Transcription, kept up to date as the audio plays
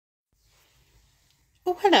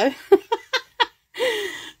Oh, hello.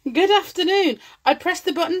 Good afternoon. I pressed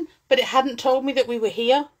the button, but it hadn't told me that we were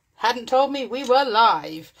here. Hadn't told me we were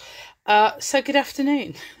live. So good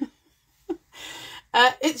afternoon.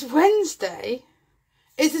 It's Wednesday.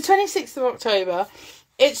 It's the 26th of October.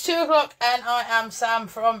 It's 2 o'clock and I am Sam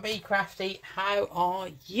from Be Crafty. How are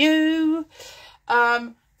you?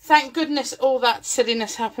 Thank goodness all that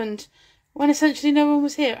silliness happened when essentially no one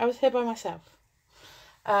was here. I was here by myself.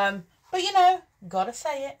 But you know, gotta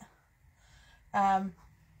say it.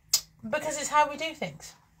 Because it's how we do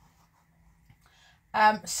things.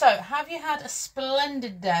 So, have you had a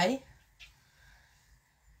splendid day?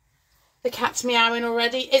 The cat's meowing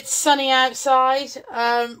already. It's sunny outside.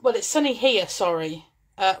 Well, it's sunny here, sorry.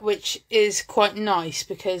 Which is quite nice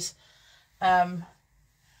because there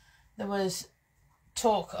was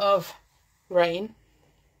talk of rain.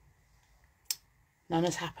 None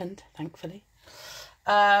has happened, thankfully.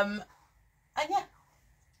 And yeah.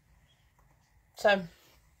 So,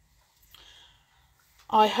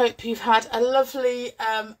 I hope you've had a lovely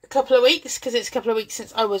couple of weeks, because it's a couple of weeks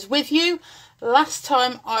since I was with you. Last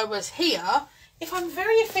time I was here, if I'm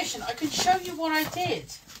very efficient, I can show you what I did.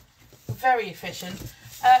 Very efficient.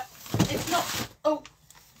 It's not, oh,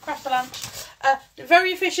 crash the lamp.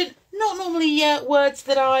 Very efficient, not normally words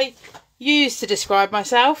that I use to describe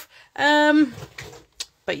myself.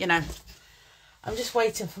 But you know, I'm just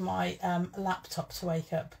waiting for my laptop to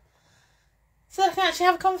wake up so I can actually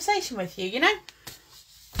have a conversation with you, you know?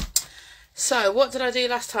 So, what did I do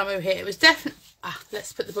last time we were here? It was definitely...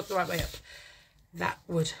 let's put the book the right way up. That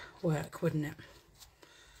would work, wouldn't it?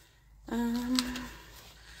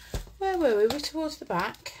 Where were we? Were we towards the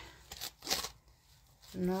back?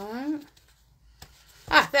 No.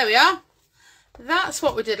 There we are. That's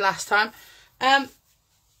what we did last time.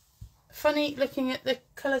 Funny looking at the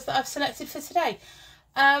colours that I've selected for today.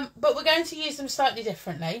 But we're going to use them slightly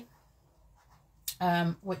differently.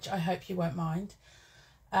 Which I hope you won't mind.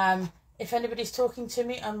 If anybody's talking to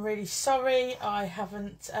me, I'm really sorry. I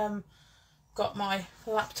haven't got my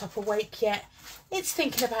laptop awake yet. It's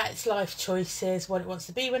thinking about its life choices, what it wants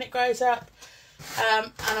to be when it grows up.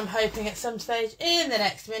 And I'm hoping at some stage in the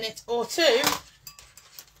next minute or two,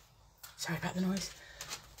 sorry about the noise,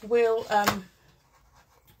 we'll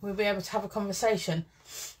be able to have a conversation.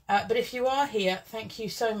 But if you are here, thank you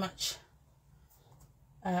so much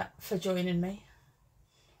for joining me.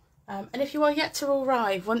 And if you are yet to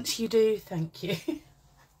arrive, once you do, thank you.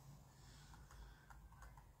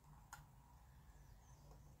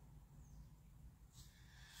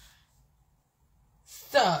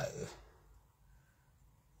 So,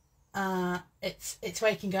 it's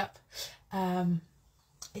waking up.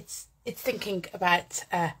 It's thinking about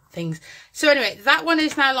things. So anyway, that one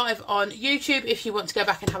is now live on YouTube if you want to go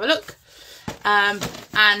back and have a look.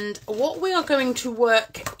 And what we are going to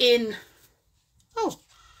work in... Oh,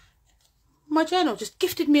 my journal just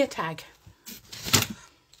gifted me a tag.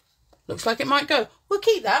 Looks like it might go. We'll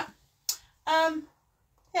keep that.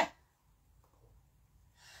 Yeah.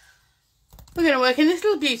 We're going to work in this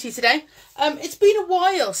little beauty today. It's been a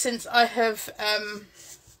while since I have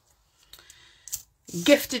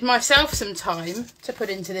gifted myself some time to put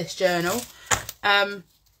into this journal.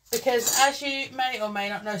 Because as you may or may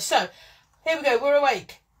not know, so here we go, we're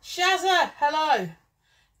awake. Shazza, hello.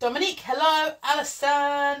 Dominique, hello.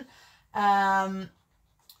 Alison, Bevela,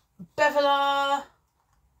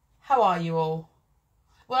 how are you all?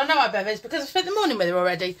 Well, I know how Bev is because I spent the morning with her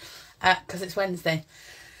already, because it's Wednesday.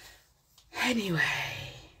 Anyway,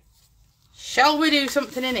 shall we do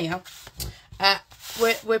something in here?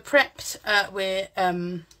 We're prepped. We're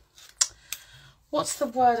what's the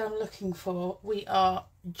word I'm looking for? We are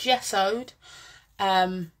gessoed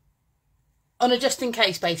on a just in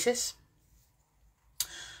case basis.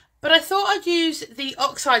 But I thought I'd use the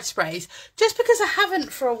oxide sprays just because I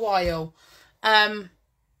haven't for a while, and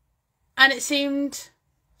it seemed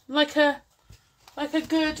like a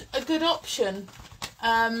good option.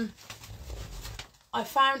 I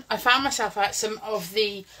found myself out some of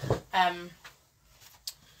the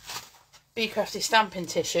Be Crafty stamping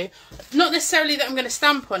tissue. Not necessarily that I'm going to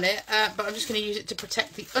stamp on it, but I'm just going to use it to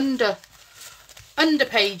protect the under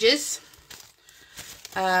pages.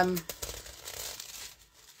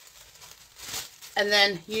 And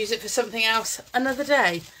then use it for something else another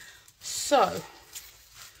day. So,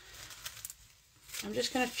 I'm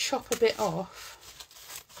just going to chop a bit off.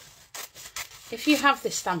 If you have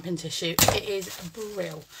this stamping tissue, it is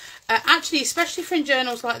brilliant. Actually, especially for in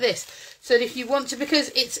journals like this. So that if you want to, because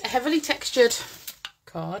it's a heavily textured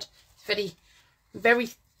card, it's very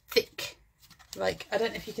thick. Like, I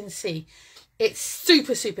don't know if you can see. It's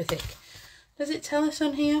super, super thick. Does it tell us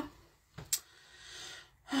on here?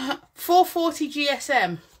 440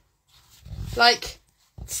 GSM. Like,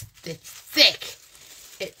 it's thick.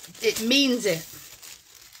 It means it.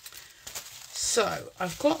 So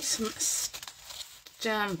I've got some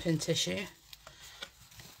stamping tissue,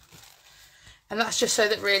 and that's just so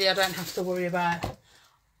that really I don't have to worry about it.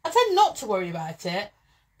 I tend not to worry about it,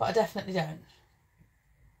 but I definitely don't.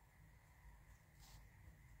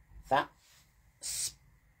 That sponge.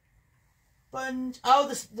 Oh,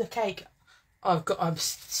 the cake. I'm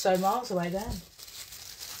so miles away then.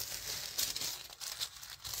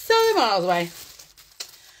 So miles away.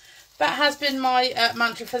 That has been my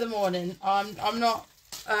mantra for the morning. I'm not.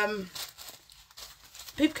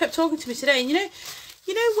 People kept talking to me today, and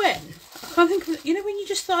you know when I can't think of. You know when you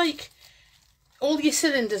just like all your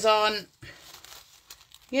cylinders aren't.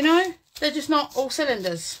 You know, they're just not all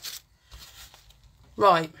cylinders.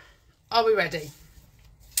 Right, are we ready?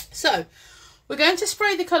 So we're going to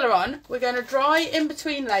spray the colour on. We're going to dry in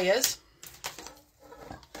between layers.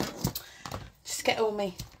 Just get all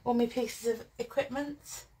my pieces of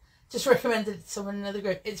equipment. Just recommended it to someone in another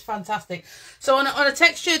group. It's fantastic. So on a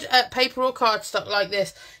textured paper or cardstock like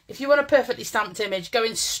this, if you want a perfectly stamped image,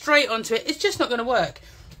 going straight onto it, it's just not going to work.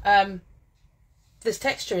 There's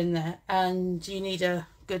texture in there, and you need a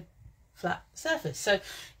good flat surface. So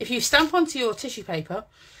if you stamp onto your tissue paper,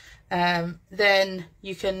 then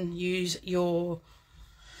you can use your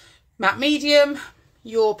matte medium,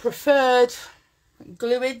 your preferred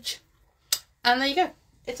gluage, and there you go.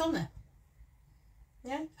 It's on there.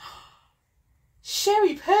 Yeah.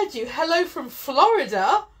 Sherry Purdue, hello from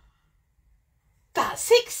Florida.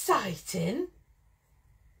 That's exciting.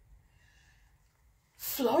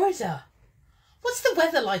 Florida. What's the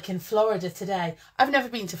weather like in Florida today? I've never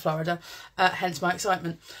been to Florida, hence my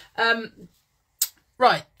excitement.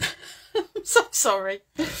 Right. I'm so sorry.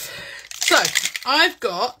 So, I've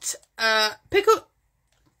got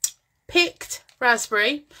picked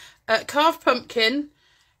raspberry, carved pumpkin,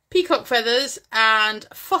 peacock feathers, and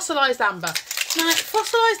fossilised amber. Now,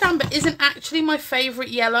 fossilised amber isn't actually my favourite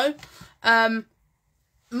yellow.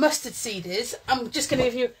 Mustard seed is. I'm just going to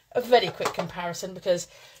give you a very quick comparison because,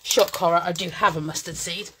 shock horror, I do have a mustard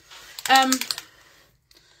seed. There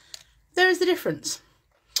is the difference.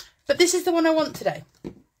 But this is the one I want today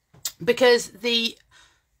because the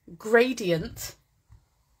gradient,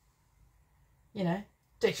 you know,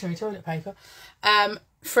 dictionary toilet paper,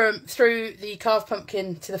 through the carved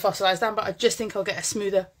pumpkin to the fossilised amber, I just think I'll get a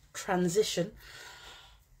smoother transition.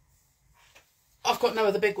 I've got no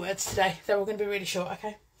other big words today. They're all going to be really short,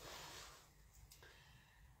 okay?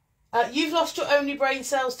 You've lost your only brain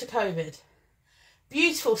cells to COVID.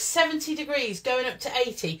 Beautiful, 70 degrees, going up to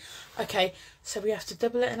 80. Okay, so we have to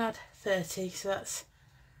double it and add 30, so that's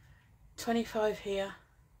 25 here.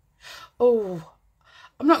 Oh,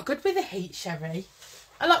 I'm not good with the heat, Sherry.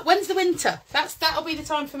 When's the winter? That'll be the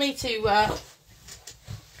time for me to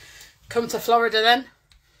come to Florida then.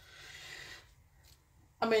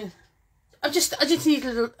 I mean, I just need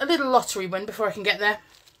a little lottery win before I can get there.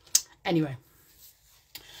 Anyway,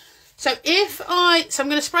 so I'm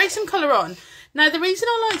going to spray some colour on. Now, the reason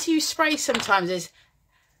I like to use spray sometimes is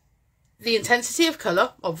the intensity of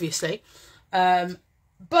colour, obviously.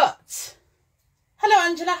 But hello,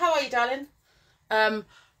 Angela. How are you, darling?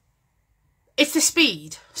 It's the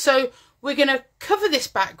speed. So we're going to cover this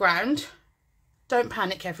background. Don't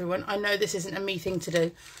panic, everyone. I know this isn't a me thing to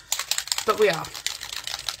do, but we are.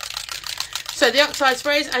 So the oxide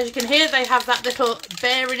sprays, as you can hear, they have that little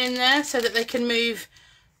bearing in there so that they can move.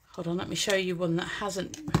 Hold on, let me show you one that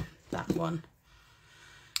hasn't, that one.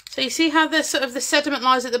 So you see how the sediment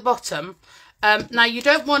lies at the bottom. Now you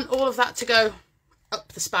don't want all of that to go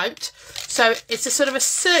up the spout. So it's a sort of a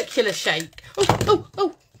circular shake.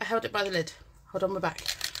 Oh, I held it by the lid. Hold on, we're back.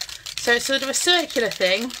 So it's sort of a circular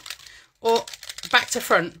thing, or back to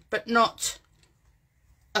front, but not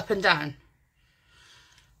up and down.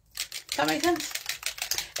 Does that make sense?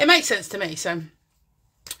 It makes sense to me, so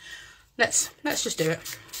let's just do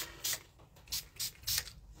it.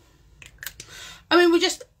 I mean,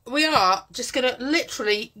 we are just going to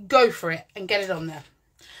literally go for it and get it on there.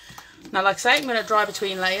 Now, like I say, I'm going to dry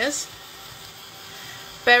between layers.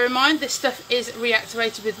 Bear in mind, this stuff is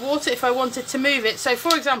reactivated with water if I wanted to move it. So,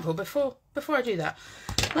 for example, before I do that,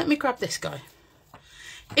 let me grab this guy.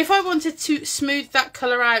 If I wanted to smooth that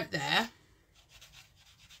colour out there,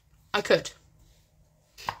 I could.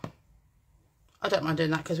 I don't mind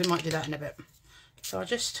doing that because we might do that in a bit. So we'll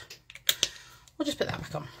just put that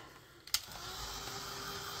back on.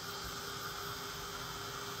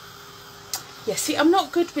 Yeah, see, I'm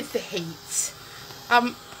not good with the heat.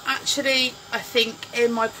 Actually, I think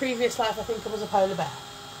in my previous life, I think I was a polar bear.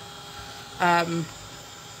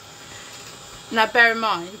 Now bear in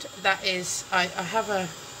mind that is, I have a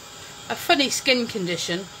funny skin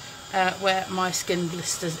condition where my skin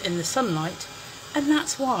blisters in the sunlight, and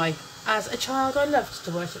that's why as a child I loved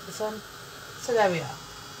to worship the sun. So there we are.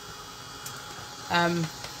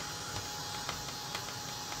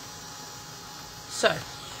 So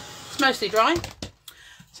it's mostly dry,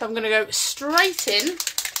 so I'm going to go straight in.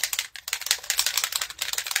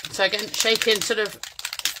 So again, shaking sort of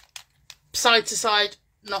side to side,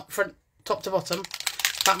 not front, top to bottom,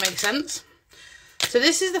 if that makes sense. So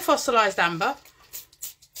this is the fossilised amber.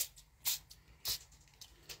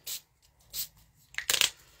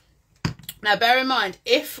 Now bear in mind,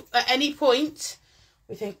 if at any point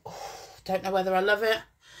we think, oh, don't know whether I love it,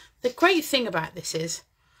 the great thing about this is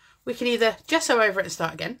we can either gesso over it and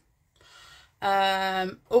start again,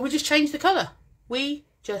 or we just change the colour. We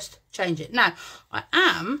just change it. Now, I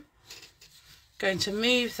am going to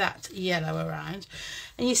move that yellow around,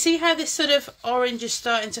 and you see how this sort of orange is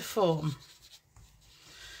starting to form.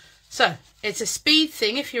 So, it's a speed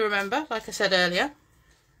thing, if you remember, like I said earlier.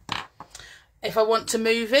 If I want to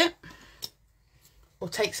move it, or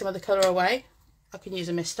take some of the colour away, I can use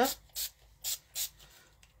a mister.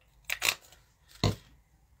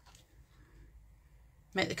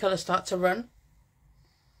 Make the colour start to run.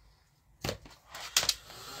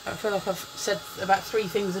 I feel like I've said about 3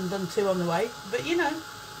 things and done 2 on the way, but you know.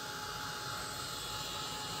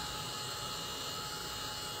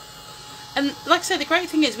 And like I said, the great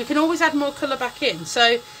thing is we can always add more colour back in.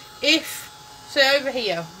 So over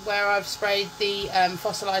here where I've sprayed the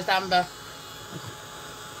fossilised amber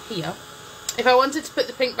here, if I wanted to put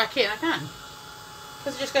the pink back in, I can,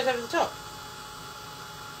 because it just goes over the top.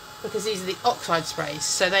 Because these are the oxide sprays,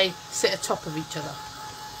 so they sit atop of each other.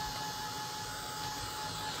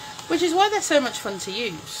 Which is why they're so much fun to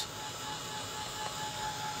use.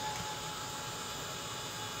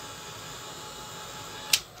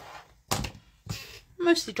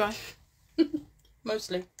 Mostly dry.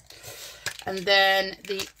 Mostly. And then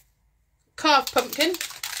the carved pumpkin.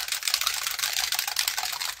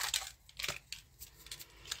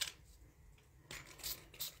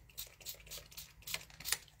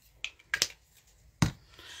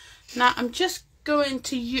 Now I'm just going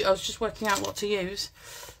to use, I was just working out what to use,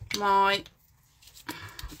 my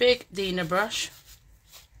big Dina brush.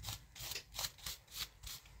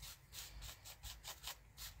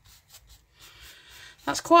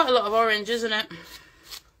 That's quite a lot of orange, isn't it?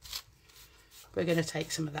 We're going to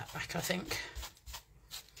take some of that back, I think.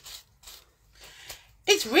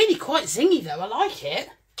 It's really quite zingy though, I like it.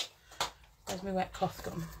 Where's my wet cloth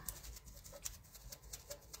gone?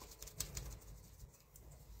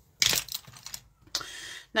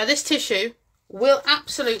 Now this tissue will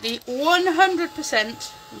absolutely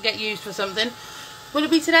 100% get used for something. Will it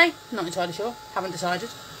be today? Not entirely sure. Haven't decided.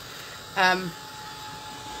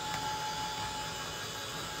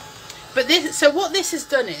 But this, so what this has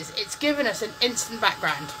done is it's given us an instant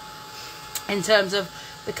background in terms of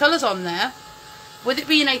the colours on there. With it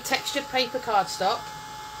being a textured paper cardstock,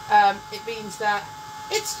 it means that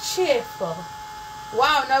it's cheerful.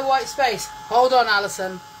 Wow, no white space. Hold on,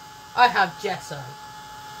 Alison. I have gesso.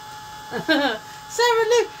 Sarah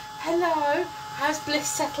Lou, hello. How's Bliss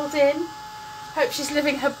settled in? Hope she's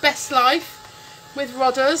living her best life with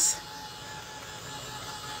Rodders.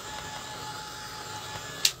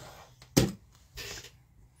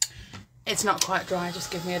 It's not quite dry,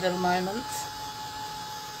 just give me a little moment.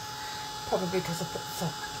 Probably because I put so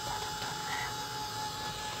much product on there.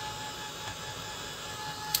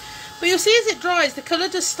 But you'll see as it dries, the colour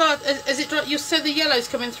does start, as it dries, you'll see the yellow's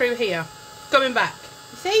coming through here, coming back.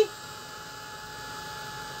 You see?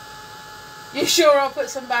 You sure I'll put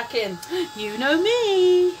some back in? You know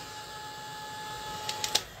me.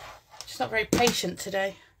 She's not very patient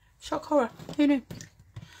today. Shock horror. Who knew?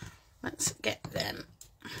 Let's get them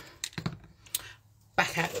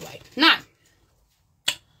back out of the way. Now,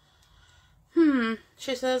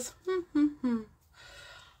 she says,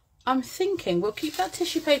 I'm thinking we'll keep that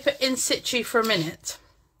tissue paper in situ for a minute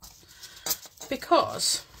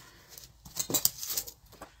because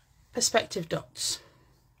perspective dots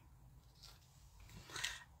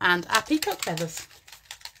and our peacock feathers.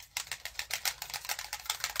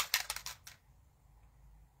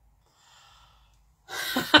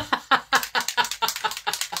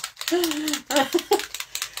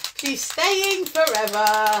 She's staying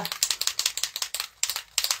forever.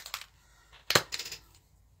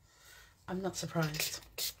 I'm not surprised.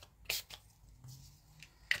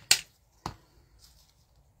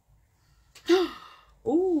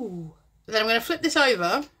 Ooh. Then I'm going to flip this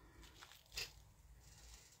over.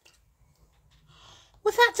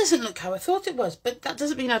 Well, that doesn't look how I thought it was, but that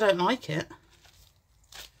doesn't mean I don't like it.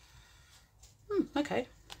 Okay.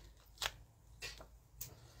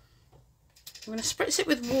 I'm going to spritz it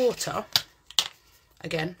with water.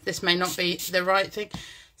 Again, this may not be the right thing.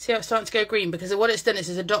 See how it's starting to go green? Because what it's done is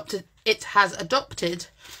it has adopted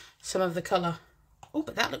some of the colour. Oh,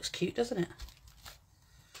 but that looks cute, doesn't it?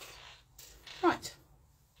 Right.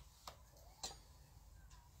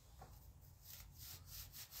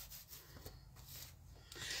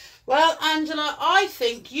 Well, Angela, I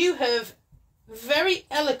think you have very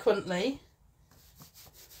eloquently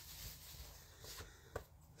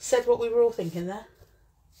said what we were all thinking there.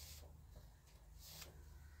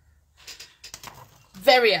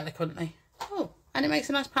 Very eloquently. Oh, and it makes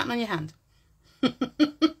a nice pattern on your hand.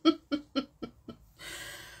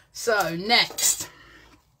 So, next.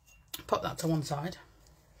 Pop that to one side.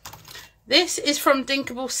 This is from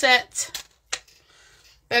Inkables set.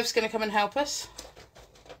 Bev's going to come and help us.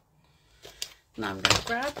 Now I'm going to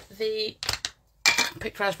grab the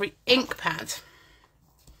Picked Raspberry ink pad,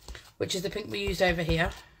 which is the pink we used over here.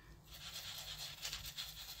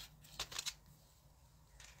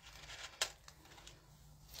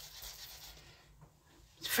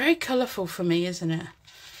 It's very colourful for me, isn't it?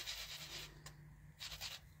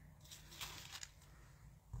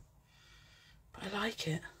 But I like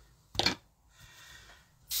it.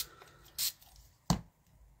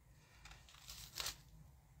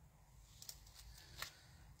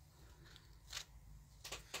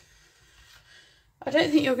 I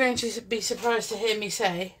don't think you're going to be surprised to hear me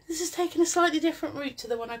say, this has taken a slightly different route to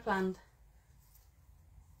the one I planned.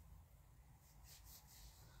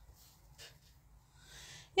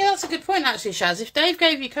 Yeah, that's a good point actually, Shaz. If Dave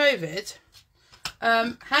gave you COVID,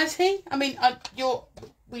 has he? I mean, you're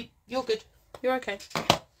good. You're okay.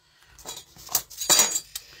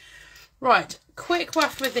 Right, quick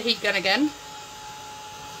waft with the heat gun again.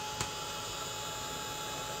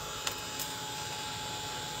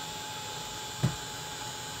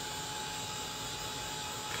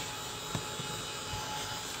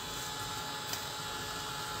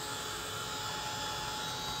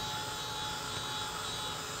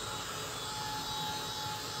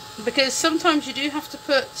 Because sometimes you do have to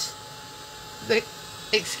put the,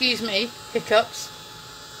 excuse me, hiccups,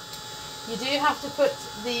 you do have to put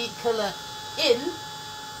the colour in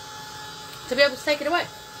to be able to take it away.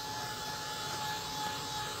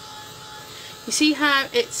 You see how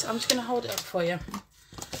it's, I'm just going to hold it up for you.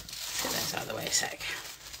 Get this out of the way a sec.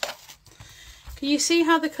 Can you see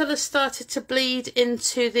how the colour started to bleed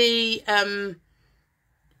into the,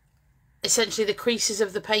 essentially the creases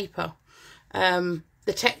of the paper?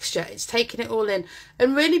 The texture, it's taking it all in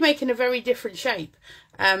and really making a very different shape,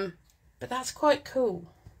 but that's quite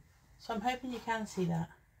cool, so I'm hoping you can see that.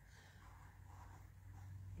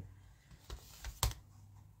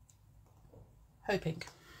 Hoping.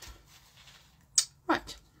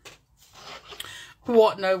 Right,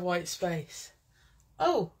 what, no white space?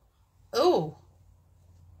 Oh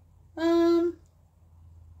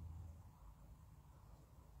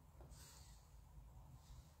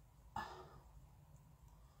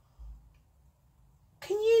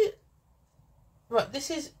can you, right, this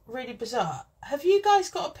is really bizarre. Have you guys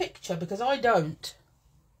got a picture? Because I don't.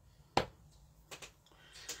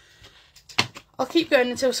 I'll keep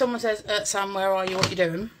going until someone says, Sam, where are you? What are you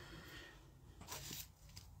doing?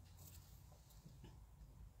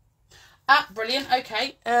 Ah, brilliant.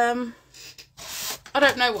 Okay. I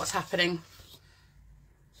don't know what's happening.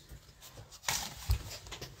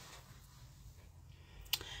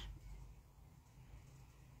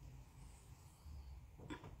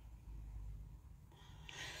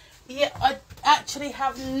 Yeah, I actually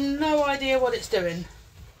have no idea what it's doing.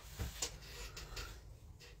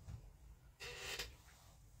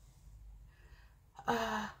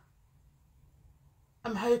 I'm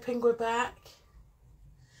hoping we're back.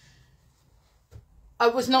 I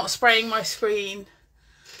was not spraying my screen.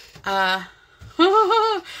 Are we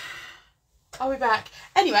back?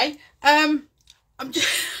 Anyway, I'm just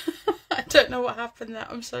I don't know what happened there.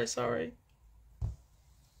 I'm so sorry.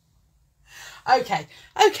 Okay,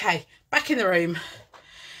 back in the room.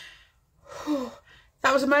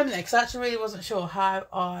 That was a moment there because I actually really wasn't sure how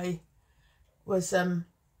I was going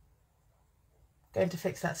to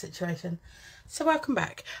fix that situation. So welcome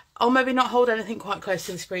back. I'll maybe not hold anything quite close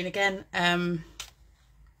to the screen again.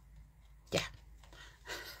 Yeah.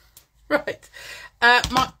 Right.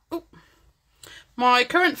 My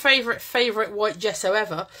current favourite white gesso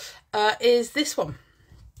ever is this one.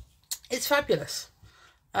 It's fabulous.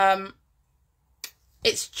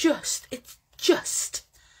 It's just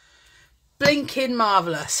blinking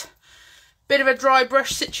marvellous. Bit of a dry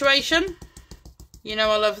brush situation. You know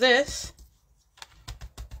I love this.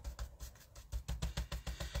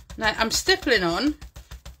 Now I'm stippling on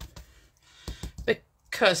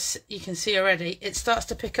because you can see already it starts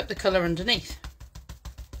to pick up the colour underneath.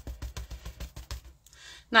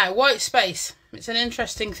 Now white space, it's an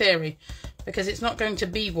interesting theory because it's not going to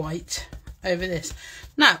be white over this.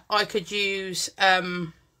 Now I could use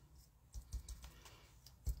the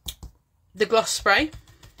gloss spray,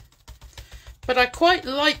 but I quite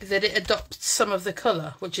like that it adopts some of the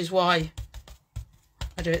colour, which is why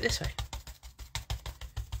I do it this way.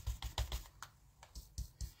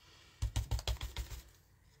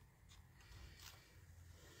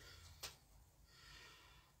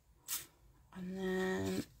 And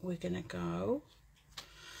then we're gonna go.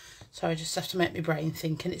 So I just have to make my brain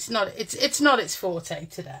think, and it's not its forte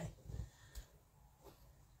today.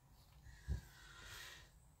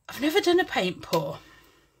 I've never done a paint pour.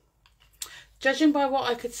 Judging by what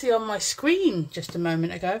I could see on my screen just a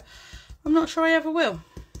moment ago, I'm not sure I ever will.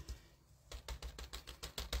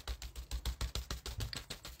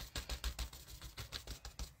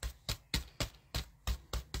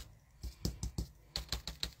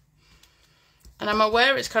 And I'm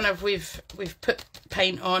aware it's kind of we've put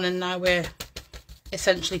paint on and now we're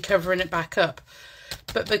essentially covering it back up.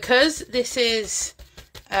 But because this is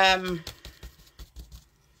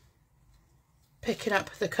picking up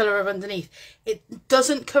the colour of underneath, it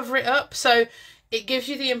doesn't cover it up, so it gives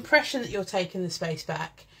you the impression that you're taking the space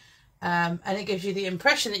back, and it gives you the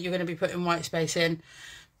impression that you're going to be putting white space in,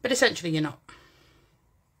 but essentially you're not.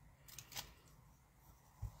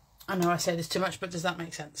 I know I say this too much, but does that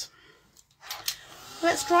make sense?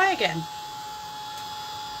 Let's try again.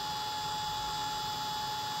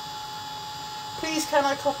 Please can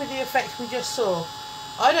I copy the effect we just saw?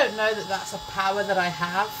 I don't know that that's a power that I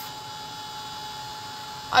have.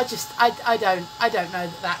 I don't know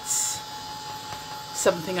that that's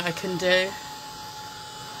something I can do.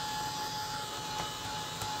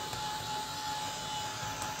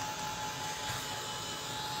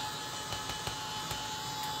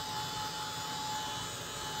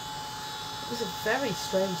 It was a very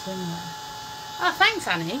strange thing there. Oh, thanks,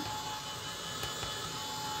 Annie.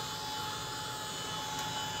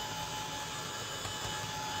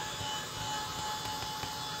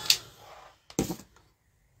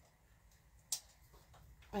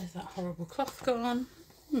 Where's that horrible cloth gone?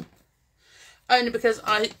 Only because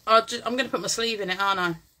I'm going to put my sleeve in it, aren't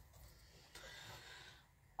I?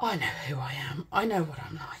 I know who I am. I know what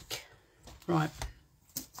I'm like. Right.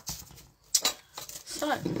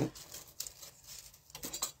 So,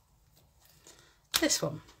 this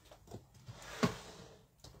one.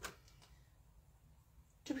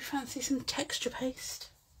 Do we fancy some texture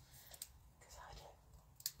paste? Because I do.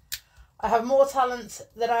 I have more talent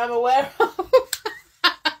than I am aware of.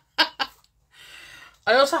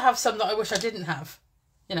 I also have some that I wish I didn't have.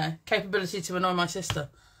 You know, capability to annoy my sister.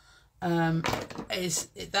 That's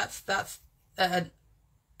an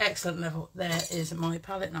excellent level. There is my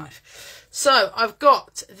palette knife. So I've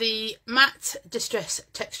got the matte Distress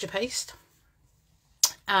texture paste,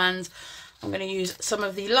 and I'm going to use some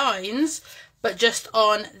of the lines, but just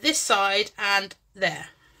on this side and there.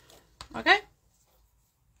 Okay.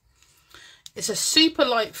 It's a super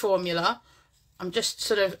light formula. I'm just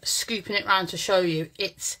sort of scooping it around to show you.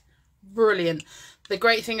 It's brilliant. The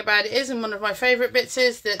great thing about it is, and one of my favourite bits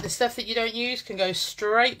is, that the stuff that you don't use can go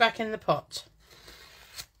straight back in the pot.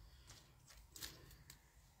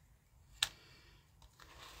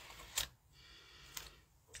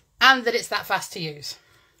 And that it's that fast to use.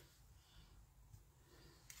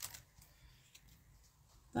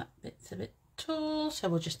 That bit's a bit tall, so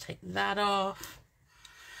we'll just take that off.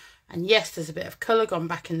 And yes, there's a bit of colour gone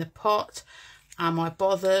back in the pot. Am I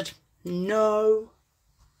bothered? No.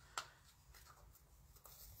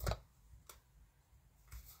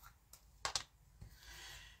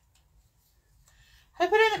 Hope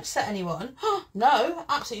I don't upset anyone. No,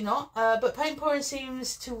 absolutely not. But paint pouring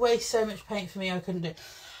seems to waste so much paint for me, I couldn't do it.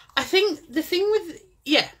 I think the thing with...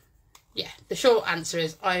 Yeah, the short answer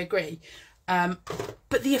is I agree.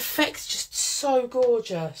 But the effect's just so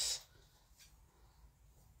gorgeous.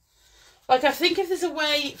 Like, I think if there's a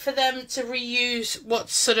way for them to reuse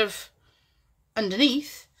what's sort of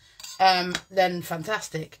underneath, then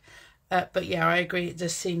fantastic. But yeah, I agree. It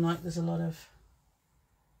does seem like there's a lot of...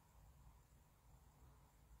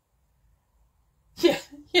 Yeah,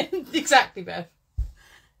 exactly, Bev.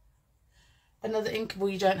 Another Inkable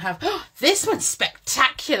you don't have. This one's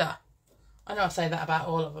spectacular. I know I say that about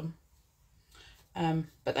all of them.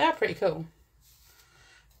 But they are pretty cool.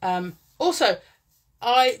 Also,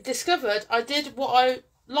 I discovered I did what I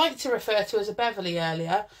like to refer to as a Beverly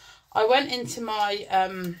earlier. I went into my,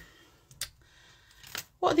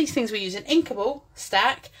 what are these things we use? An Inkable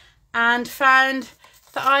stack, and found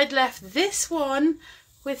that I'd left this one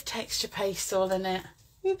with texture paste all in it.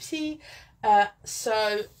 Oopsie.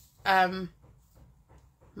 So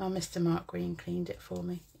my Mr. Mark Green cleaned it for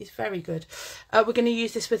me. He's very good. We're going to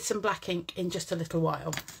use this with some black ink in just a little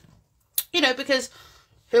while. You know, because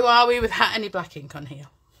who are we without any black ink on here?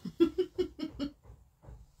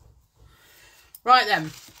 Right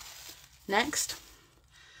then, next.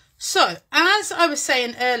 So, as I was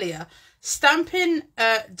saying earlier, stamping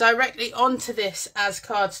directly onto this as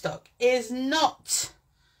cardstock is not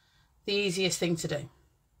the easiest thing to do.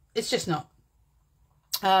 It's just not.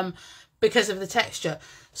 Because of the texture.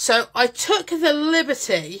 So I took the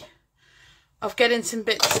liberty of getting some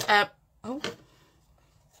bits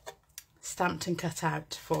stamped and cut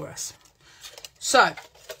out for us. So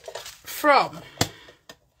from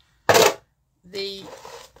the,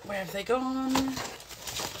 where have they gone?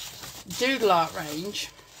 Doodle art range,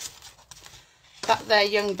 that there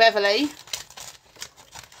young Beverly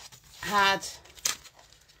had,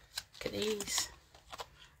 look at these.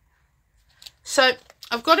 So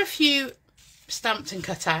I've got a few stamped and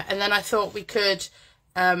cut out, and then I thought we could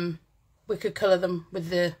colour them with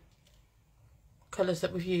the colours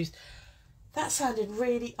that we've used. That sounded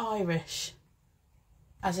really Irish,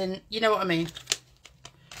 as in, you know what I mean.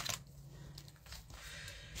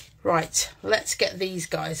 Right, let's get these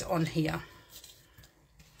guys on here.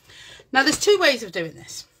 Now there's two ways of doing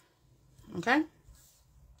this, okay?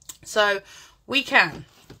 So we can,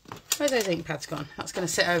 where's those ink pads gone? That's going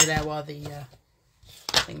to sit over there while the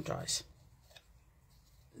thing dries.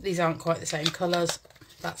 These aren't quite the same colours,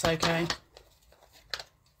 that's okay.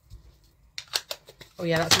 Oh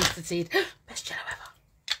yeah, that's mustard seed. Best yellow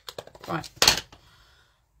ever. Right.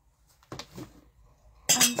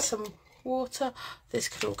 And some water. This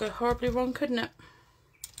could all go horribly wrong, couldn't it?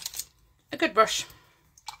 A good brush.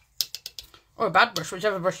 Or a bad brush,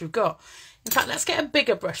 whichever brush you've got. In fact, let's get a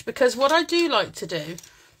bigger brush, because what I do like to do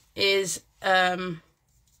is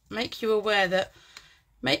make you aware that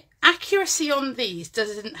accuracy on these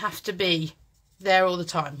doesn't have to be there all the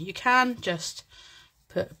time. You can just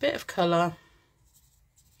put a bit of colour.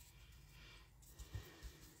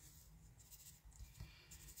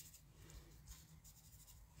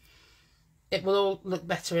 It will all look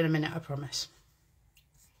better in a minute, I promise.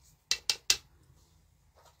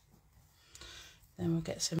 Then we'll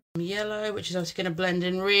get some yellow, which is obviously going to blend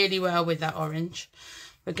in really well with that orange.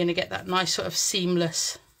 We're going to get that nice sort of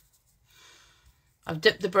seamless. I've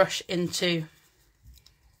dipped the brush into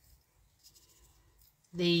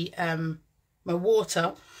the my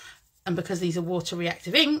water, and because these are water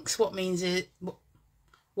reactive inks, what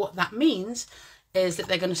that means is that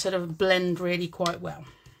they're going to sort of blend really quite well.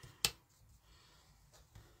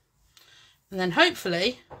 And then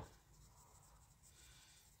hopefully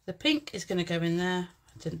the pink is going to go in there.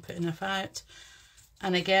 I didn't put enough out.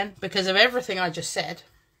 And again, because of everything I just said,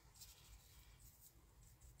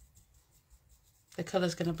 the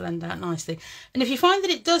colour's going to blend out nicely. And if you find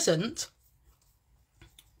that it doesn't, a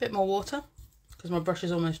bit more water, because my brush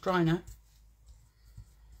is almost dry now.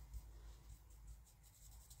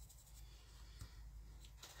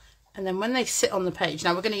 And then when they sit on the page,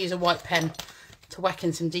 now we're going to use a white pen to whack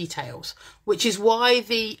in some details, which is why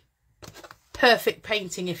the perfect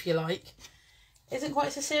painting, if you like, isn't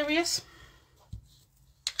quite so serious.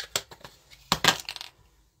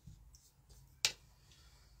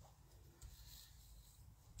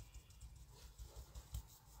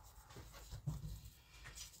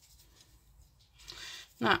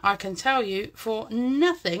 Now, I can tell you for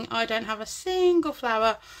nothing, I don't have a single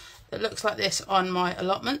flower that looks like this on my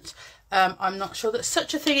allotment. I'm not sure that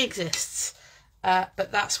such a thing exists.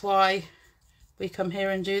 But that's why we come here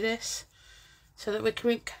and do this, so that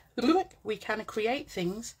we can create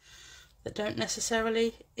things that don't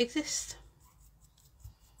necessarily exist.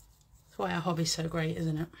 That's why our hobby's so great,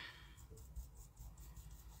 isn't it?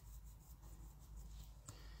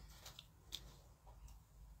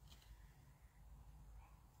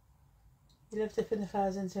 You love dipping the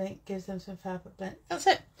flowers into ink, gives them some fabric blend. That's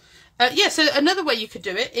it. Yeah, so another way you could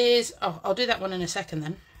do it is, oh, I'll do that one in a second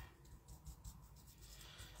then.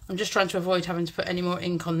 I'm just trying to avoid having to put any more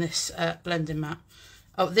ink on this blending mat.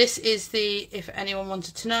 Oh, this is the, if anyone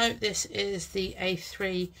wanted to know, this is the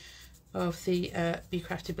A3 of the Be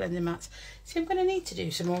Crafty blending mats. See, I'm going to need to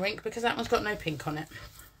do some more ink because that one's got no pink on it.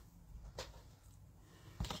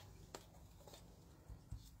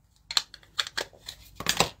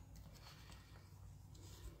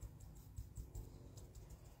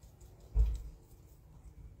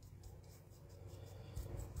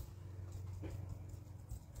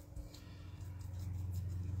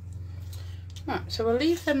 Right, so we'll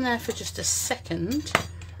leave them there for just a second.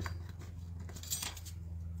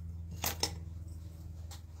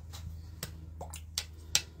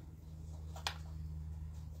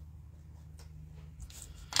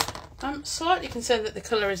 I'm slightly concerned that the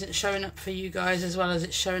colour isn't showing up for you guys as well as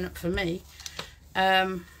it's showing up for me.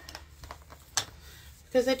 Because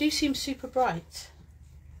they do seem super bright.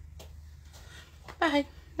 But hey,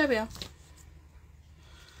 there we are.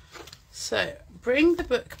 So, bring the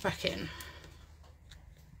book back in.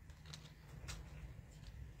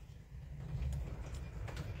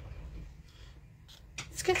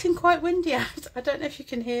 It's getting quite windy out. I don't know if you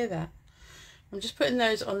can hear that. I'm just putting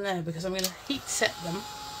those on there because I'm going to heat set them,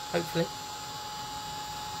 hopefully.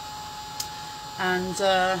 And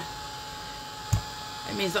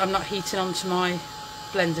it means that I'm not heating onto my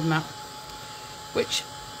blending mat, which,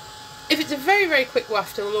 if it's a very, very quick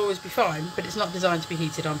waft, it will always be fine, but it's not designed to be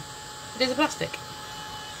heated on. It is a plastic.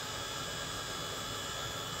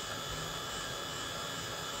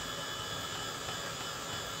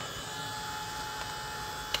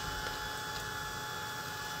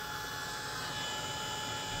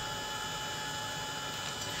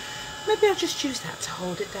 Maybe I'll just use that to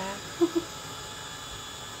hold it down.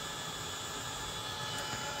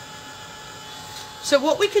 So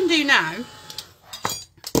what we can do now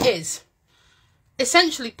is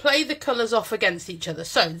essentially play the colours off against each other.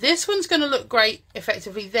 So this one's going to look great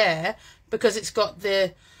effectively there because it's got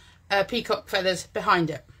the peacock feathers behind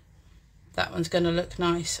it. That one's going to look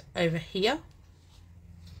nice over here.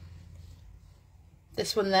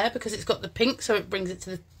 This one there because it's got the pink, so it brings it to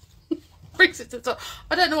the brings it to the top.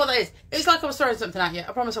 I don't know what that is. It's like I was throwing something at you.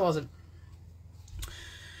 I promise I wasn't.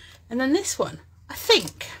 And then this one, I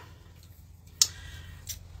think.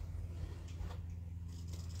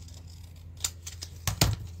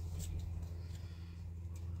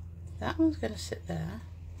 That one's going to sit there.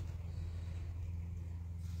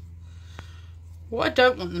 What I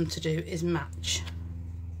don't want them to do is match.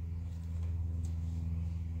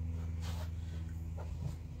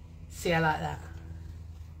 See, I like that.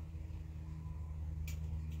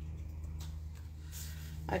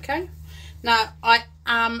 Okay, now I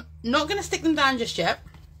am not going to stick them down just yet.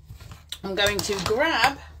 I'm going to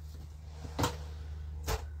grab,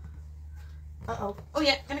 oh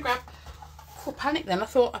yeah, going to grab, oh, panic then, I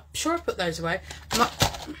thought, I'm sure I put those away. I'm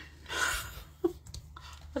not,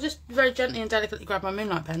 I'll just very gently and delicately grab my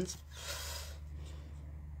moonlight pens.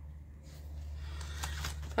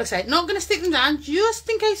 Like I say, not going to stick them down just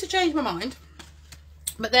in case I change my mind.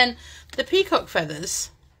 But then the peacock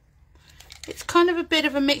feathers, it's kind of a bit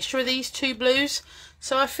of a mixture of these two blues,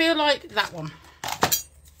 so I feel like that one.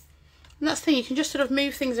 And that's the thing, you can just sort of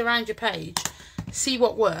move things around your page, see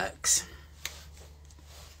what works.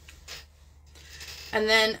 And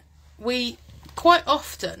then we quite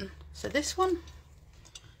often, so this one,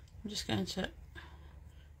 I'm just going to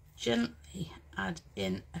gently add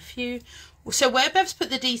in a few. So where Bev's put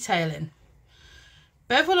the detail in,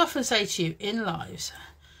 Bev will often say to you in lives,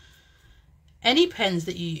 any pens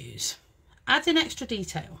that you use, add in extra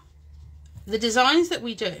detail. The designs that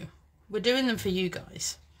we do, we're doing them for you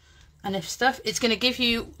guys. And if stuff, it's going to give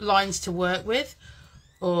you lines to work with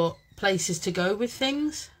or places to go with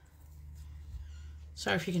things.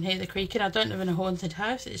 Sorry if you can hear the creaking. I don't live in a haunted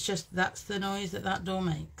house. It's just that's the noise that that door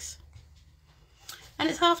makes. And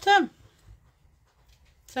it's half term.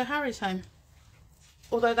 So Harry's home.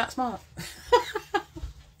 Although that's smart.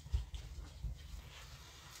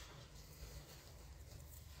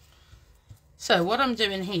 So what I'm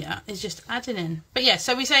doing here is just adding in. But yeah,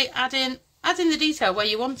 so we say add in the detail where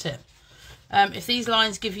you want it. If these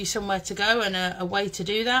lines give you somewhere to go and a way to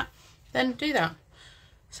do that, then do that.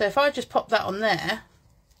 So if I just pop that on there,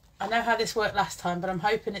 I know how this worked last time, but I'm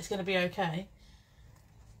hoping it's going to be okay.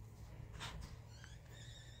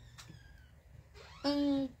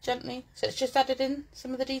 Gently. So it's just added in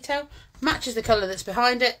some of the detail. Matches the colour that's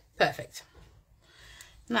behind it. Perfect.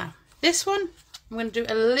 Now, this one, I'm going to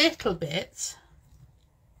do a little bit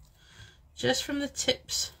just from the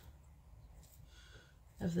tips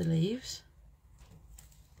of the leaves.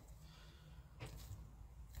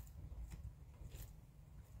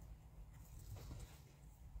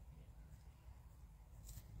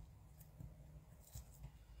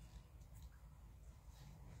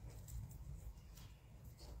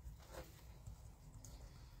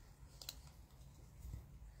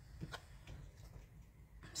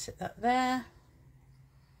 Sit that there.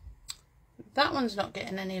 That one's not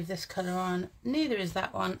getting any of this colour on, neither is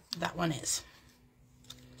that one. That one is.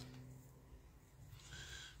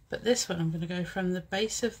 But this one I'm going to go from the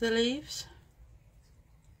base of the leaves.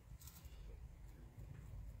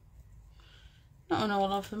 Not on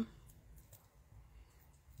all of them.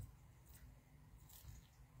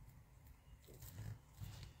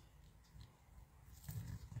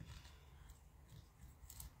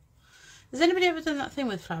 Has anybody ever done that thing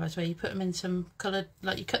with flowers where you put them in some coloured,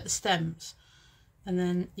 like you cut the stems and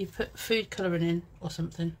then you put food colouring in or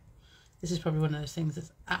something? This is probably one of those things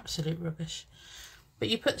that's absolute rubbish. But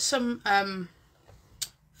you put some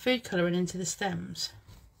food colouring into the stems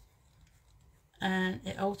and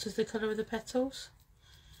it alters the colour of the petals.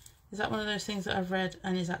 Is that one of those things that I've read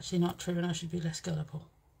and is actually not true and I should be less gullible?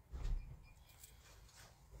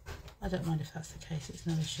 I don't mind if that's the case, it's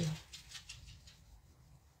no issue.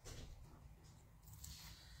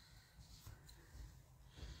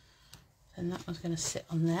 And that one's going to sit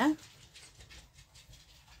on there.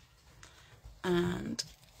 And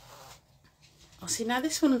I'll see, now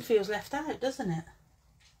this one feels left out, doesn't it?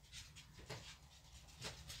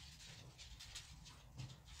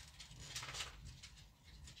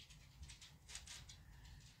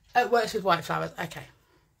 Oh, it works with white flowers, okay.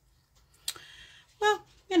 Well,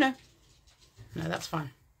 you know, no, that's fine.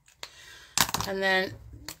 And then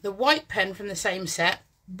the white pen from the same set,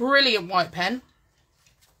 brilliant white pen.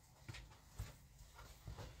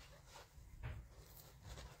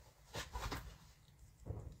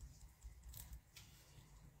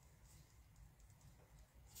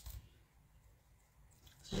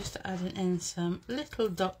 So just adding in some little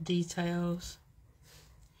dot details.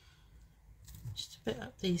 Just a bit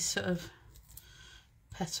up these sort of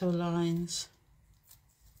petal lines.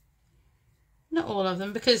 Not all of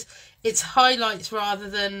them, because it's highlights rather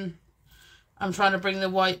than I'm trying to bring the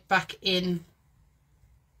white back in,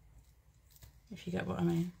 if you get what I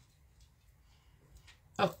mean.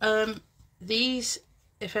 Oh, these,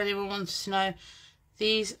 if anyone wants to know,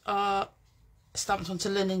 these are stamped onto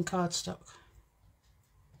linen cardstock.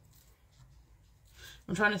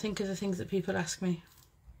 I'm trying to think of the things that people ask me.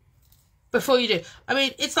 Before you do, I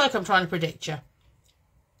mean, it's like I'm trying to predict you.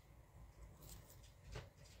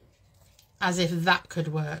 As if that could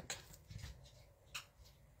work.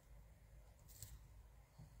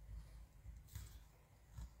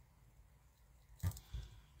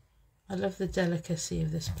 I love the delicacy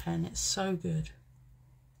of this pen, it's so good.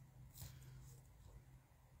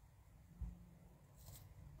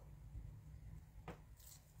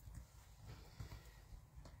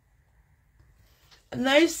 And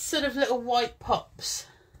those sort of little white pops.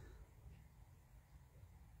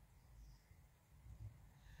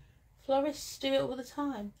 Florists do it all the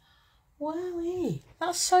time. Wowee,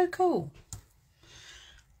 that's so cool.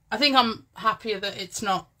 I think I'm happier that it's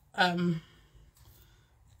not a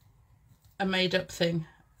made up thing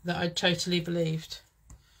that I totally believed.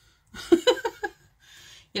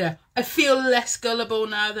 You know, I feel less gullible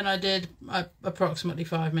now than I did approximately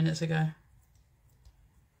 5 minutes ago.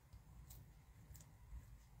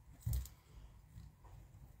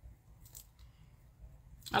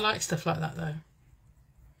 I like stuff like that though.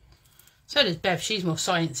 So does Bev, she's more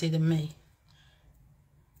sciencey than me.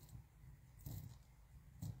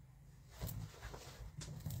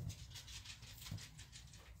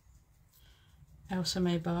 Elsa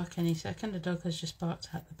may bark any second. The dog has just barked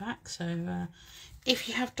at the back. So if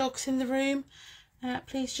you have dogs in the room,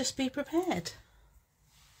 please just be prepared.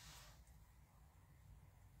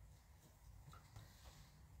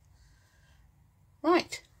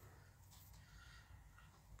 Right.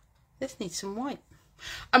 This needs some white.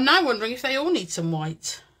 I'm now wondering if they all need some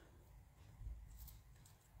white.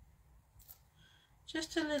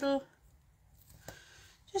 Just a little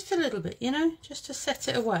bit, you know, just to set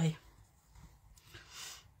it away.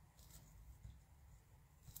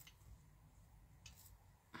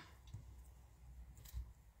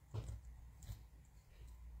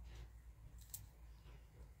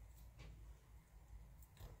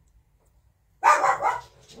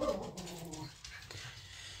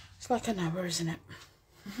 It's like an hour, isn't it?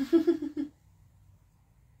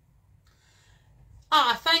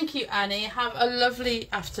 Thank you, Annie. Have a lovely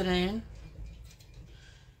afternoon.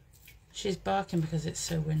 She's barking because it's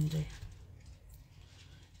so windy.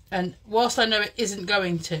 And whilst I know it isn't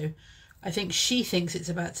going to, I think she thinks it's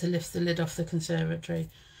about to lift the lid off the conservatory.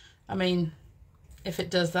 I mean, if it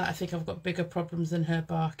does that, I think I've got bigger problems than her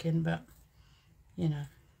barking, but, you know.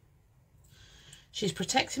 She's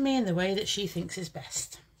protecting me in the way that she thinks is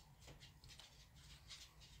best.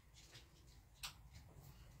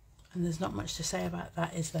 And there's not much to say about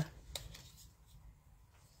that, is there?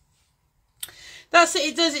 That's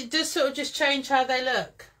it. It does sort of just change how they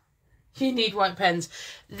look. You need white pens.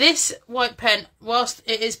 This white pen, whilst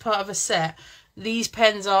it is part of a set, these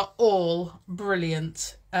pens are all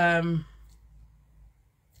brilliant. I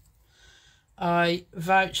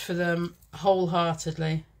vouch for them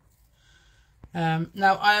wholeheartedly.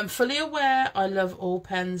 Now, I am fully aware I love all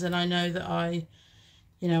pens, and I know that I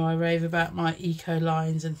rave about my eco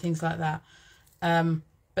lines and things like that.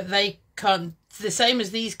 But they can't, the same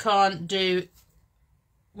as these can't do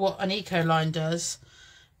what an eco line does.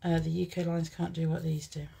 The eco lines can't do what these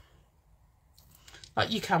do.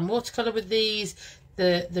 Like, you can watercolour with these.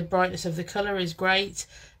 The brightness of the colour is great,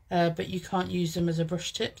 but you can't use them as a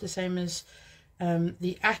brush tip. The same as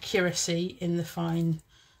the accuracy in the fine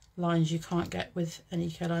lines you can't get with an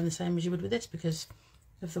eco line the same as you would with this, because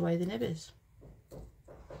of the way the nib is.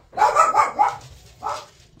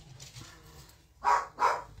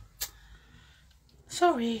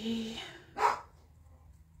 Sorry.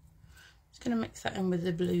 Just going to mix that in with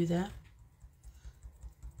the blue there.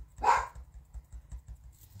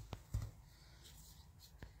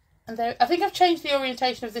 And there, I think I've changed the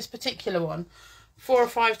orientation of this particular one 4 or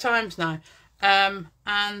 5 times now. And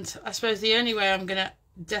I suppose the only way I'm going to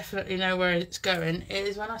definitely know where it's going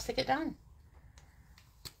is when I stick it down.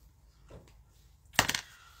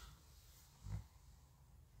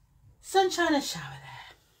 Sunshine and shower there.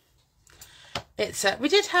 It's we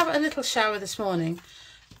did have a little shower this morning,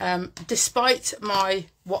 despite my,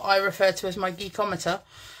 what I refer to as my geekometer,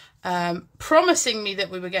 promising me that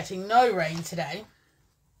we were getting no rain today.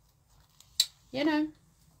 You know,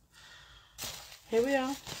 here we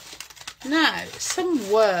are. Now,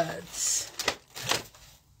 some words.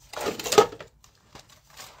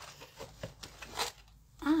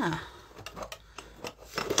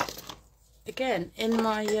 Again, in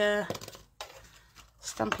my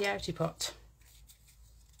Stampy Outie pot.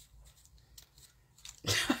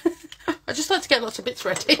 I just like to get lots of bits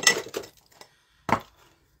ready.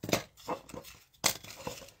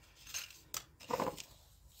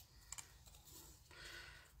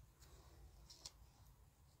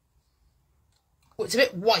 Oh, it's a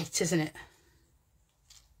bit white, isn't it?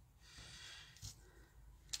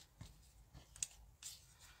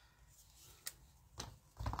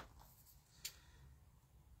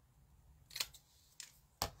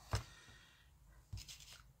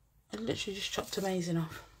 I literally just chopped amazing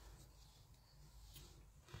off.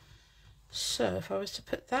 So if I was to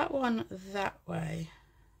put that one that way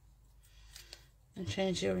and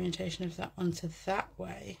change the orientation of that one to that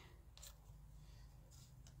way,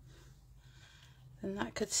 then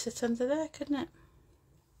that could sit under there, couldn't it?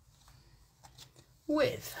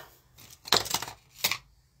 With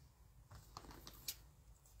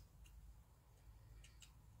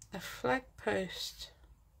a flag post.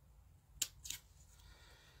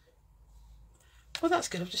 Well, that's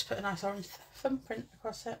good. I've just put a nice orange thumbprint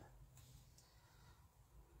across it.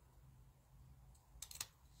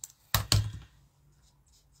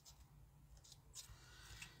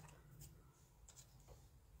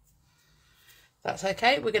 That's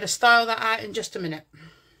okay. We're going to style that out in just a minute.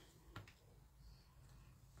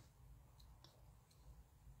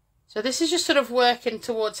 So this is just sort of working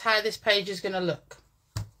towards how this page is going to look.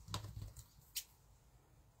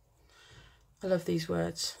 I love these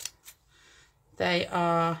words. They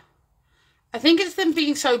are, I think it's them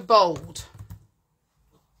being so bold.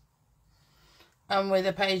 And with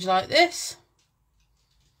a page like this,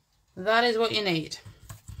 that is what you need.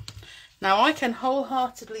 Now, I can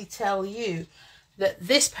wholeheartedly tell you that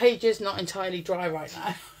this page is not entirely dry right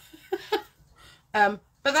now.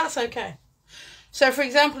 But that's okay. So, for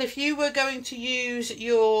example, if you were going to use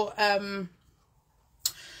your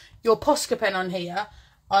Posca pen on here,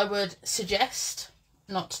 I would suggest,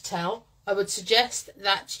 not to tell, I would suggest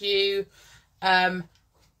that you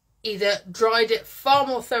either dried it far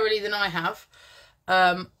more thoroughly than I have,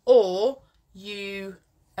 or you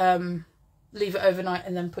leave it overnight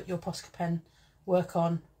and then put your Posca pen work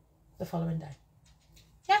on the following day.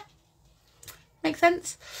 Yeah, makes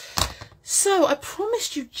sense. So I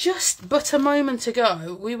promised you just but a moment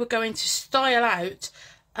ago we were going to style out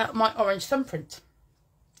my orange thumbprint.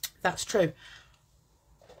 That's true.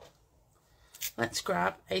 Let's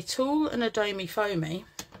grab a tool and a domey foamy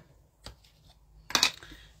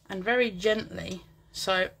and very gently,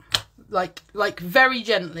 so like very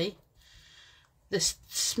gently, the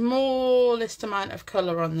smallest amount of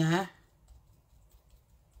colour on there,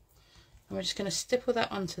 and we're just going to stipple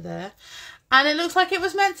that onto there, and it looks like it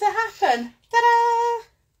was meant to happen. Ta-da!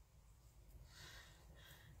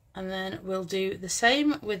 And then we'll do the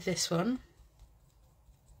same with this one.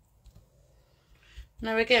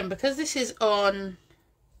 Now again, because this is on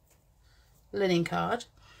linen card,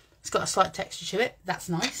 it's got a slight texture to it. That's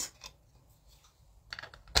nice.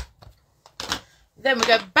 Then we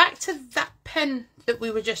go back to that pen that we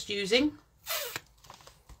were just using.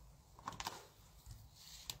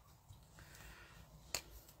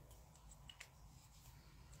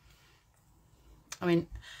 I mean,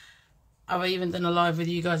 have I even done a live with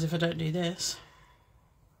you guys if I don't do this?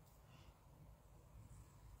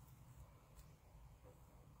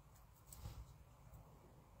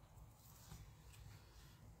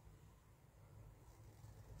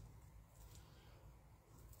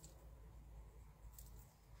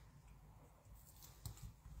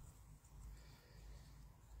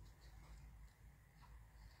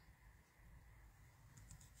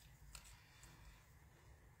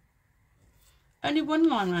 only one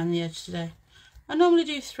line around the edge today. I normally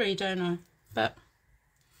do 3, don't I? But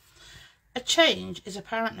a change is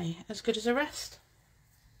apparently as good as a rest.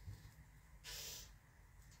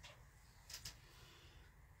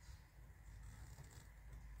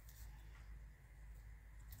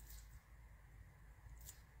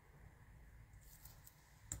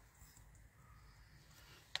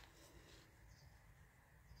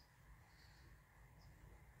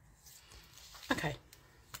 Okay,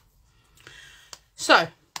 so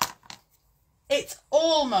it's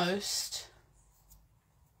almost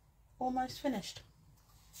finished.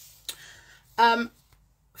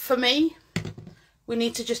 For me, we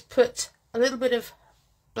need to just put a little bit of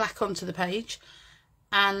black onto the page,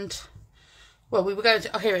 and well, we were going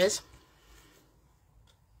to, oh, here it is.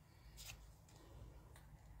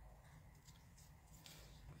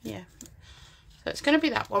 Yeah, so it's going to be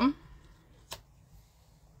that one.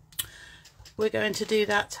 We're going to do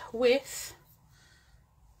that with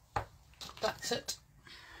black soot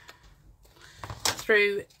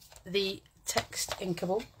through the text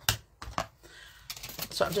Inkable.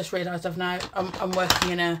 So I've just realised I'm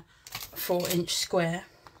working in a 4-inch square.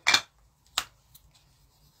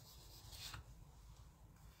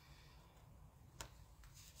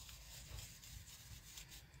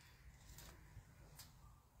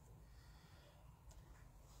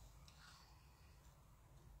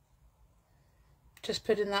 Just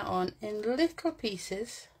putting that on in little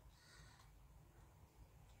pieces.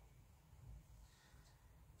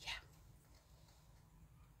 Yeah.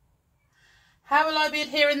 How will I be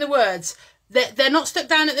adhering the words? They're not stuck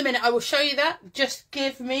down at the minute. I will show you that. Just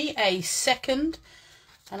give me a second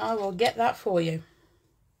and I will get that for you.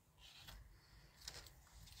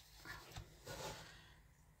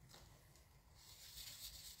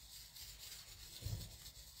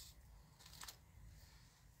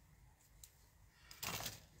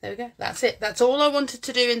 There we go. That's it. That's all I wanted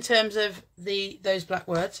to do in terms of those black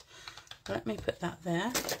words. Let me put that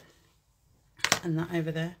there and that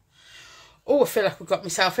over there. Oh, I feel like I've got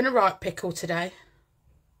myself in a right pickle today.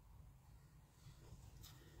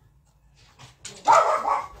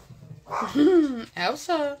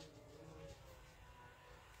 Elsa.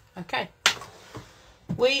 Okay.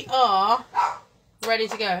 We are ready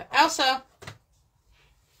to go. Elsa.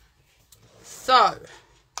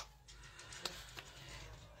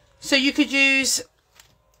 So you could use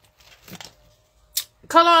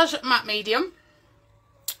Collage Matte Medium.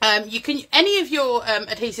 You can any of your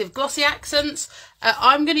adhesive glossy accents.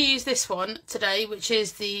 I'm going to use this one today, which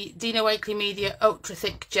is the Dina Wakley Media Ultra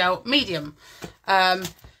Thick Gel Medium.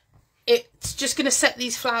 It's just going to set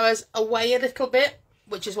these flowers away a little bit,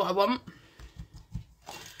 which is what I want.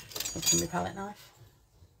 Open my palette knife.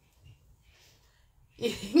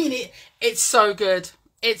 It's so good.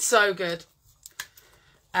 It's so good.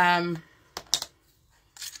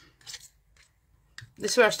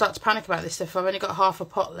 This is where I start to panic about this stuff. I've only got half a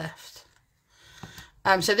pot left.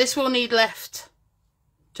 So this will need left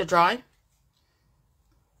to dry.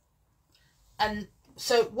 And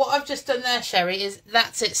so what I've just done there, Sherry, is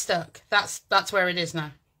that's it stuck. That's where it is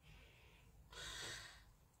now.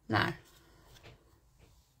 Now,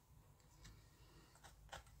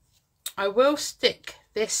 I will stick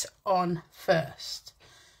this on first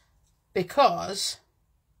because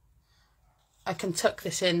I can tuck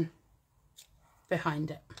this in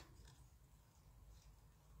behind it.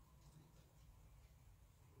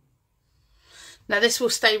 Now this will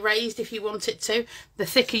stay raised if you want it to. The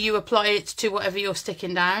thicker you apply it to whatever you're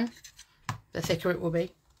sticking down, the thicker it will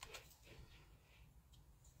be.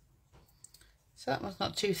 So that one's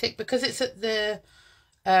not too thick because it's at the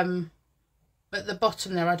bottom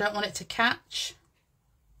there. I don't want it to catch.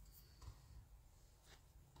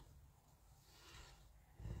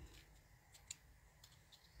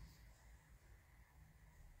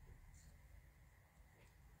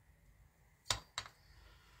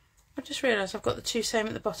 I just realised I've got the two same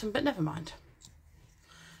at the bottom, but never mind.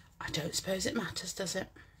 I don't suppose it matters, does it?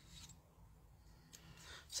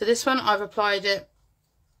 So this one, I've applied it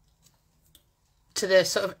to the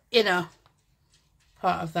sort of inner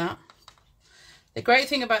part of that. The great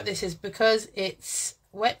thing about this is because it's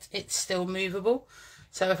wet, it's still movable.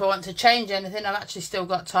 So if I want to change anything, I've actually still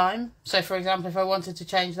got time. So for example, if I wanted to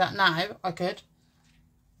change that now, I could.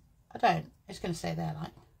 I don't. It's going to stay there like.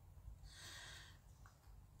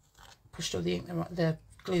 Pushed all the ink, the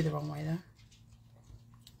glue the wrong way though.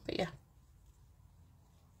 But yeah.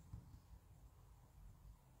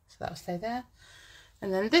 So that'll stay there.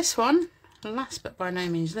 And then this one, last but by no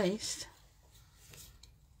means least,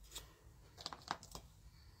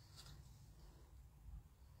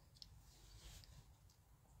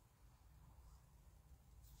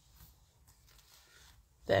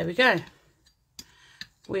 There we go.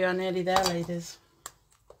 We are nearly there, ladies.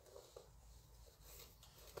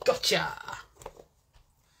 Gotcha.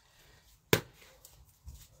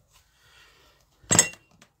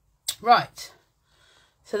 Right.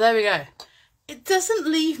 So there we go. It doesn't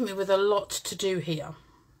leave me with a lot to do here.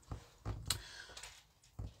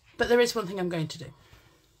 But there is one thing I'm going to do.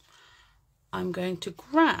 I'm going to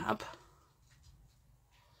grab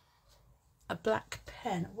a black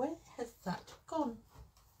pen. Where has that gone?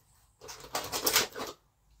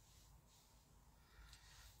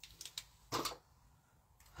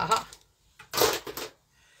 Aha.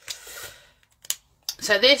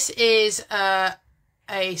 So this is a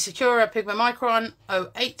Secura Pigma Micron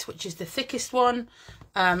 08, which is the thickest one.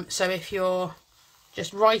 So if you're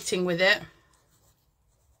just writing with it,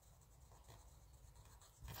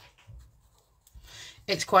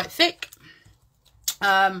 it's quite thick.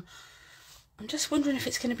 I'm just wondering if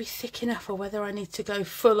it's going to be thick enough or whether I need to go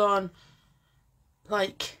full on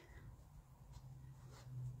like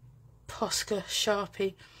Posca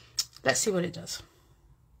Sharpie. Let's see what it does.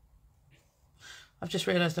 I've just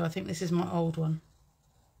realised though, I think this is my old one.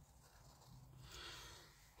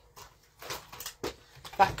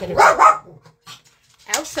 That could have been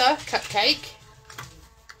Elsa Cupcake.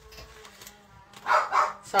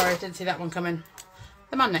 Sorry, I didn't see that one coming.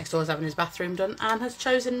 The man next door is having his bathroom done and has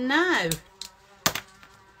chosen now.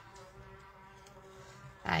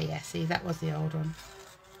 Ah, yeah, see, that was the old one.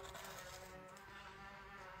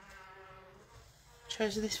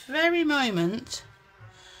 Chosen this very moment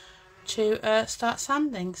to start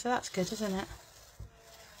sanding, so that's good, isn't it?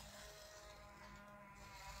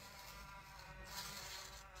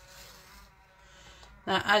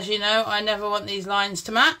 Now, as you know, I never want these lines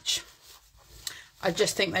to match. I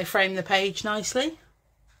just think they frame the page nicely.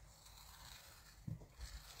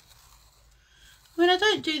 I mean, I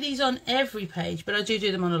don't do these on every page, but I do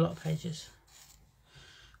them on a lot of pages.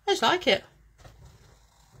 I just like it.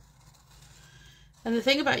 And the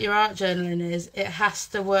thing about your art journaling is it has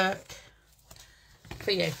to work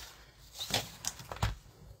for you.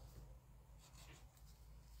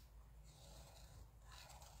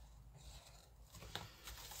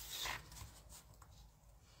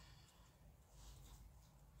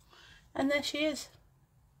 And there she is.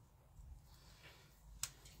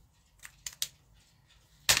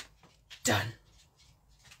 Done.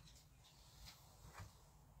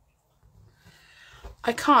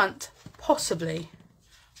 I can't possibly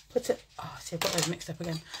put it. Oh, see, I've got those mixed up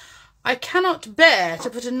again. I cannot bear to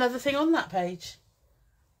put another thing on that page.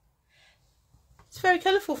 It's very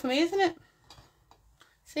colourful for me, isn't it?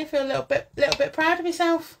 See, I feel a little bit proud of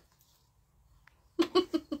myself.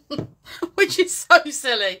 Which is so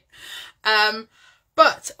silly.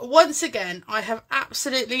 But once again, I have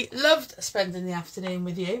absolutely loved spending the afternoon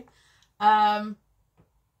with you. Yeah.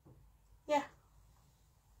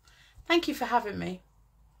 Thank you for having me.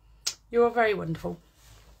 You're very wonderful.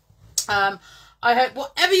 I hope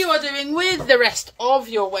whatever you are doing with the rest of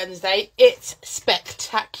your Wednesday, it's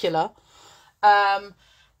spectacular. And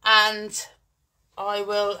I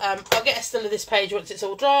will, I'll get a still of this page once it's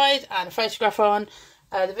all dried and a photograph on.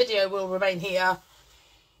 The video will remain here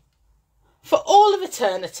for all of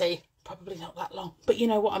eternity. Probably not that long, but you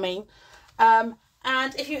know what I mean.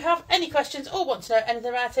 And if you have any questions or want to know anything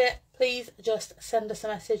about it, please just send us a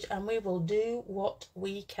message and we will do what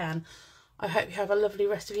we can. I hope you have a lovely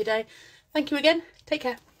rest of your day. Thank you again. Take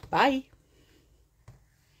care. Bye.